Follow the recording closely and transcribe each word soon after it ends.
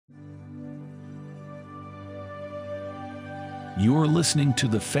You're listening to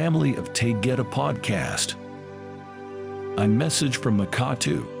the family of Taygeta Podcast. A message from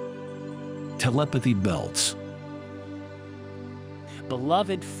Akatu. Telepathy Belts.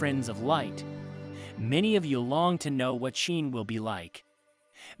 Beloved friends of light, many of you long to know what Sheen will be like.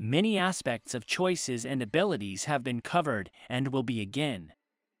 Many aspects of choices and abilities have been covered and will be again.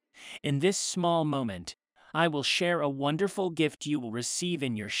 In this small moment, I will share a wonderful gift you will receive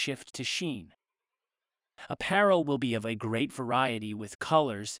in your shift to Sheen. Apparel will be of a great variety with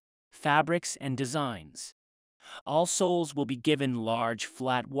colors, fabrics, and designs. All souls will be given large,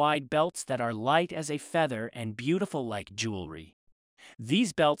 flat, wide belts that are light as a feather and beautiful like jewelry.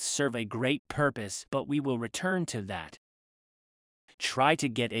 These belts serve a great purpose, but we will return to that. Try to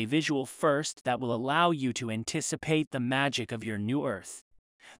get a visual first that will allow you to anticipate the magic of your new earth.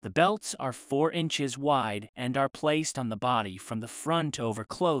 The belts are 4 inches wide and are placed on the body from the front over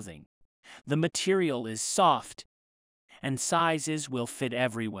clothing. The material is soft, and sizes will fit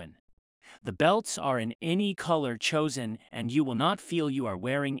everyone. The belts are in any color chosen, and you will not feel you are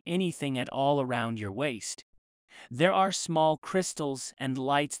wearing anything at all around your waist. There are small crystals and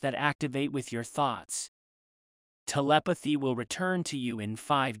lights that activate with your thoughts. Telepathy will return to you in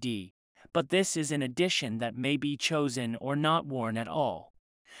 5D, but this is an addition that may be chosen or not worn at all.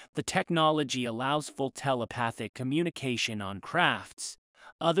 The technology allows full telepathic communication on crafts,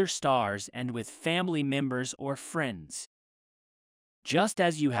 other stars, and with family members or friends. Just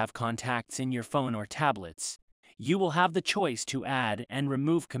as you have contacts in your phone or tablets, you will have the choice to add and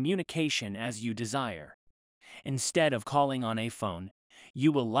remove communication as you desire. Instead of calling on a phone,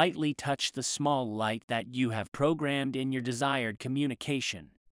 you will lightly touch the small light that you have programmed in your desired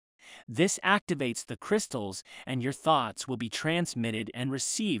communication. This activates the crystals, and your thoughts will be transmitted and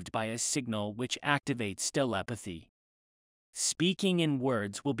received by a signal which activates telepathy. Speaking in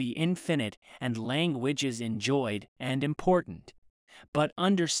words will be infinite and languages enjoyed and important. But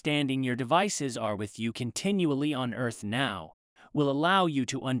understanding your devices are with you continually on Earth now will allow you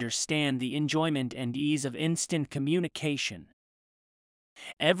to understand the enjoyment and ease of instant communication.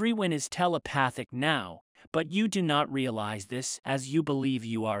 Everyone is telepathic now, but you do not realize this as you believe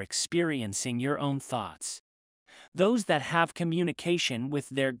you are experiencing your own thoughts. Those that have communication with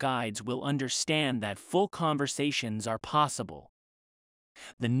their guides will understand that full conversations are possible.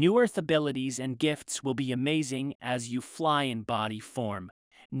 The new Earth abilities and gifts will be amazing as you fly in body form,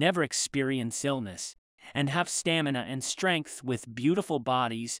 never experience illness, and have stamina and strength with beautiful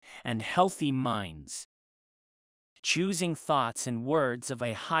bodies and healthy minds. Choosing thoughts and words of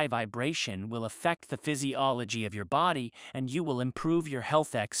a high vibration will affect the physiology of your body, and you will improve your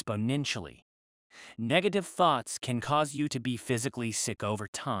health exponentially. Negative thoughts can cause you to be physically sick over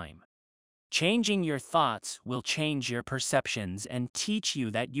time. Changing your thoughts will change your perceptions and teach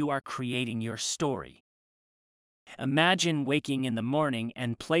you that you are creating your story. Imagine waking in the morning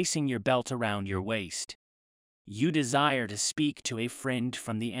and placing your belt around your waist. You desire to speak to a friend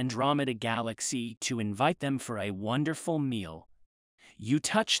from the Andromeda Galaxy to invite them for a wonderful meal. You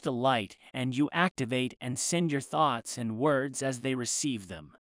touch the light and you activate and send your thoughts and words as they receive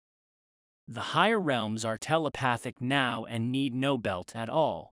them. The higher realms are telepathic now and need no belt at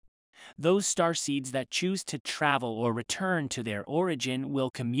all. Those starseeds that choose to travel or return to their origin will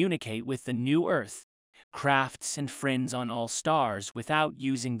communicate with the new Earth, crafts, and friends on all stars without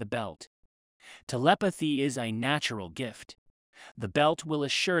using the belt. Telepathy is a natural gift. The belt will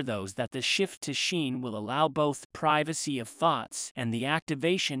assure those that the shift to Sheen will allow both privacy of thoughts and the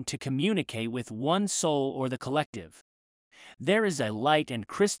activation to communicate with one soul or the collective. There is a light and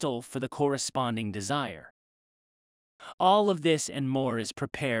crystal for the corresponding desire. All of this and more is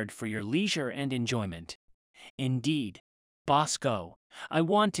prepared for your leisure and enjoyment. Indeed, Bosco, I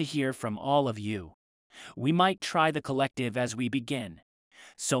want to hear from all of you. We might try the collective as we begin.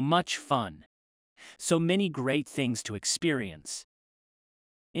 So much fun. So many great things to experience.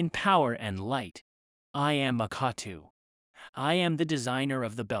 In power and light, I am Akatu. I am the designer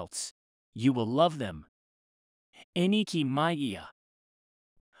of the belts. You will love them. Eniki Maiya.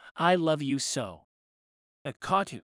 I love you so. Akatu.